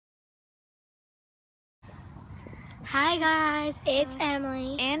Hi guys, it's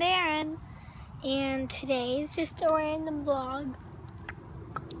Emily and Aaron, and today's just a random vlog.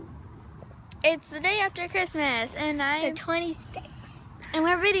 It's the day after Christmas, and The 26th, and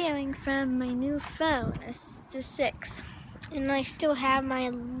we're videoing from my new phone. It's just 6, and I still have my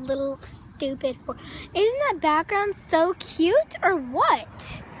little stupid phone. Isn't that background so cute, or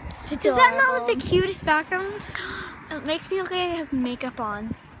what? Does that not look the cutest background? It makes me look like I have makeup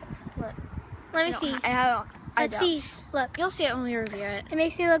on. Look, Let me see. Let's see. Look, You'll see it when we review it. it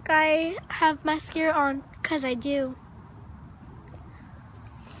makes me look like I have mascara on, cause I do.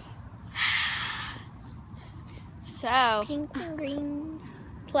 So, Pink and green.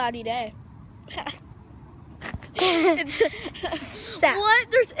 cloudy day. So. What?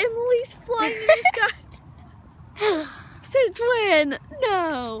 There's Emily's flying in the sky. Since when?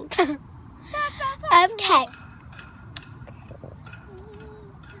 No. Okay.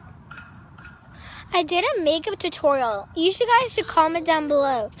 I did a makeup tutorial. You guys should comment down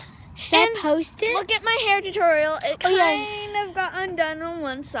below. Should I post it? Look at my hair tutorial. It kind yeah. of got undone on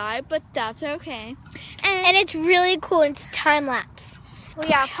one side, but that's okay. And it's really cool. It's time lapse. Well,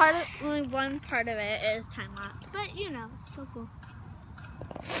 yeah, only one part of it is time lapse, but you know, it's still cool.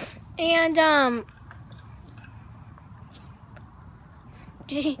 And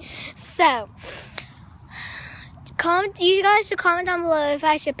so you guys should comment down below if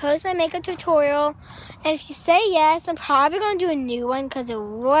I should post my makeup tutorial. And if you say yes, I'm probably going to do a new one because it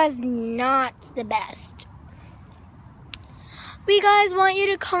was not the best. We guys want you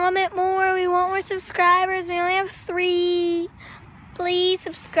to comment more. We want more subscribers. We only have 3. Please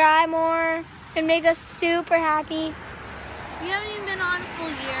subscribe more and make us super happy. We haven't even been on a full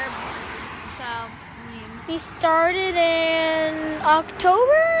year, so, I mean. We started in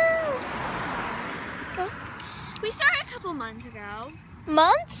October? We started a couple months ago.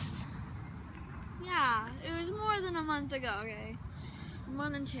 Months? Yeah, it was more than a month ago, okay?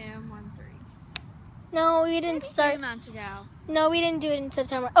 More than 2, more than 3. No, we didn't start. 3 months ago. No, we didn't do it in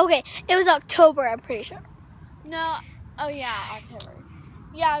September. Okay, it was October, I'm pretty sure. No, oh yeah, October.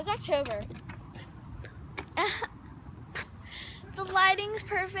 Yeah, it was October. The lighting's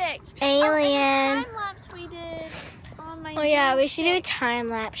perfect. Alien. Oh, and the time lapse we did on my Oh yeah, we should do a time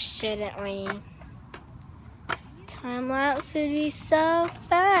lapse, shouldn't we? Time lapse would be so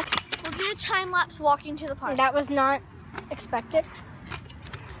fun. We'll do a time lapse walking to the park. That was not expected.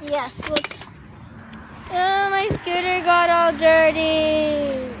 Yes. Oh, my scooter got all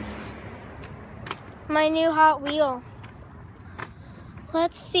dirty. My new Hot Wheel.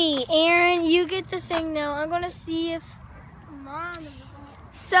 Let's see. Aaron, you get the thing now. I'm going to see if Mom...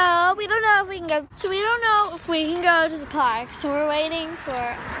 So, we don't know if we can go. So, we don't know if we can go to the park. So, we're waiting for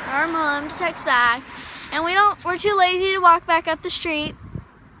our mom to text back. And we're too lazy to walk back up the street.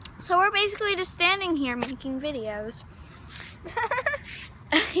 So, we're basically just standing here making videos.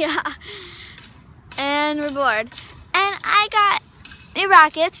 Yeah. And we're bored. And I got new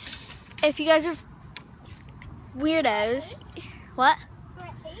rackets. If you guys are weirdos. What?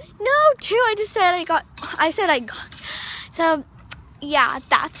 No, 2. I said I got. So, yeah,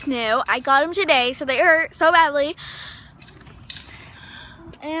 that's new. I got them today, so they hurt so badly.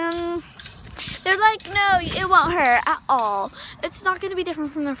 And they're like, no, it won't hurt at all. It's not going to be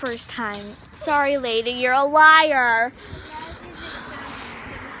different from the first time. Sorry, lady, you're a liar.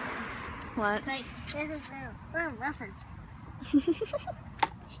 What? This is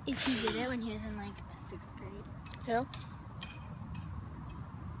Is he did it when he was in like 6th grade? Who?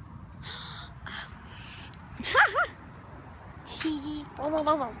 Tee.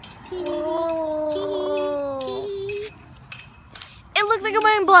 It looks like I'm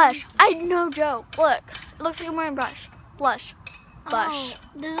wearing blush. No joke. Look. It looks like I'm wearing blush. Blush. Oh,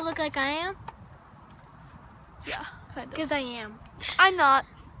 does it look like I am? Yeah, kind of. Because I am. I'm not.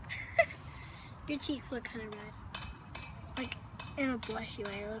 Your cheeks look kind of red. Like, in a blushy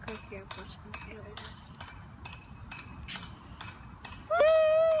way. It looks like you're blushing. Okay,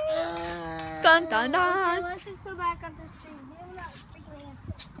 Dun dun dun. Okay, let's just go back up the street.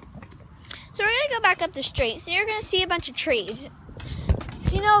 So we're going to go back up the street. So you're going to see a bunch of trees.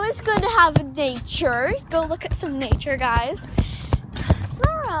 You know, it's good to have nature. Go look at some nature, guys.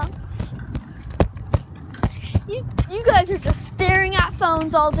 Sarah. You guys are just staring at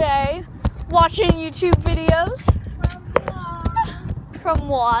phones all day. Watching YouTube videos. From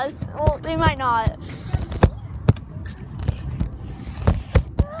Waz. Well, they might not.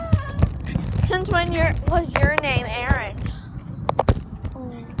 Since when was your name Aaron?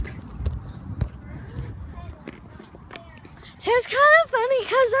 So it's kind of funny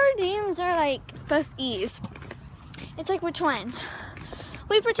because our names are like both E's. It's like we're twins.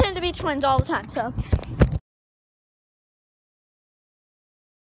 We pretend to be twins all the time, so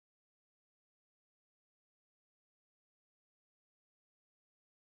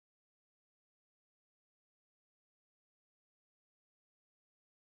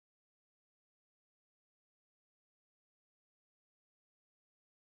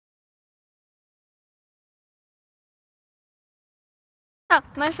Oh,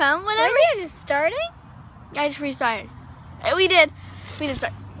 my phone, whatever. Are you just starting? I just restarted. We did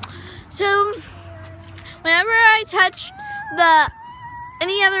start. So, whenever I touch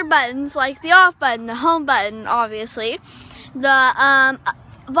any other buttons, like the off button, the home button, obviously, the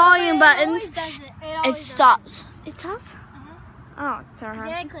volume buttons, it stops. It does? Oh, sorry. Did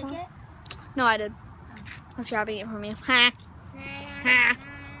I click it? No, I did. Let's grabbing it from you.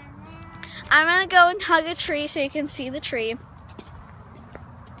 I'm gonna go and hug a tree so you can see the tree.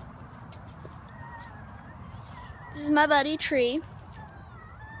 This is my buddy Tree.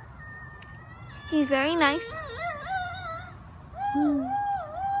 He's very nice.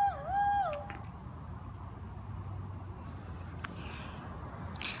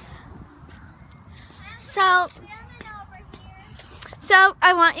 So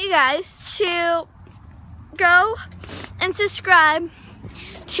I want you guys to go and subscribe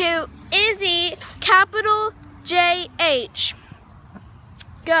to Izzy, capital JH.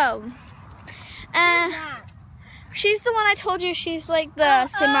 Go. And she's the one I told you, she's like the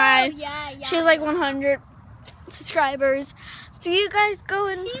Yeah. she's like 100 subscribers. So you guys go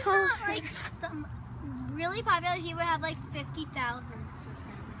and she's follow not her. like some really popular. He would have like 50,000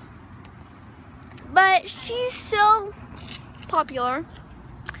 subscribers. But she's still popular-ish.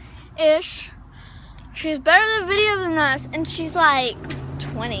 She's better at video than us, and she's like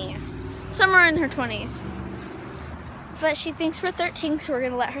 20. Somewhere in her 20s. But she thinks we're 13, so we're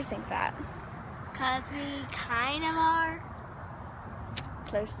going to let her think that. Because we kind of are.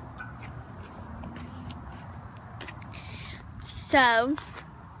 Close. So,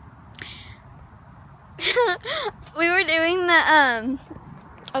 we were doing the,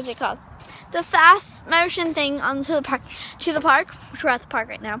 what's it called? The fast motion thing onto the park, which we're at the park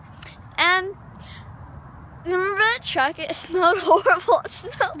right now. And remember that truck? It smelled horrible. It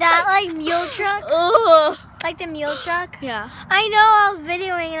smelled That like mule truck? Ugh. Like the mule truck? Yeah. I know, I was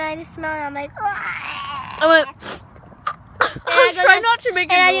videoing and I just smelled it. I'm like, I went, I was trying not to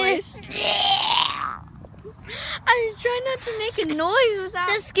make a noise. I was trying not to make a noise with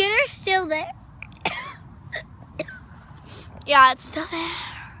that. The scooter's still there. Yeah, it's still there.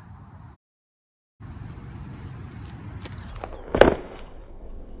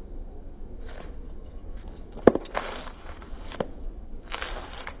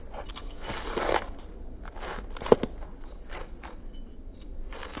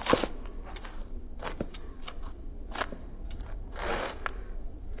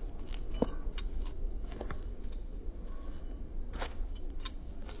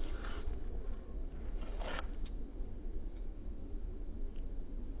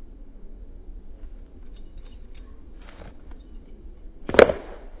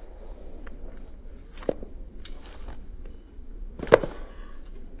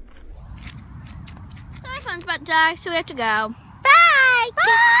 My phone's about to die, so we have to go. Bye! Goodbye!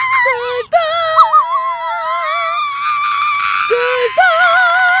 Goodbye!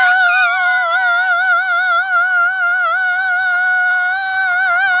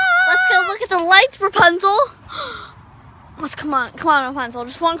 Let's go look at the lights, Rapunzel. Come on, Rapunzel.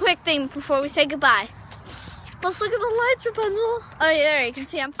 Just one quick thing before we say goodbye. Let's look at the lights, Rapunzel. Oh, yeah, there you can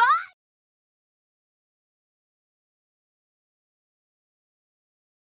see them. Bye!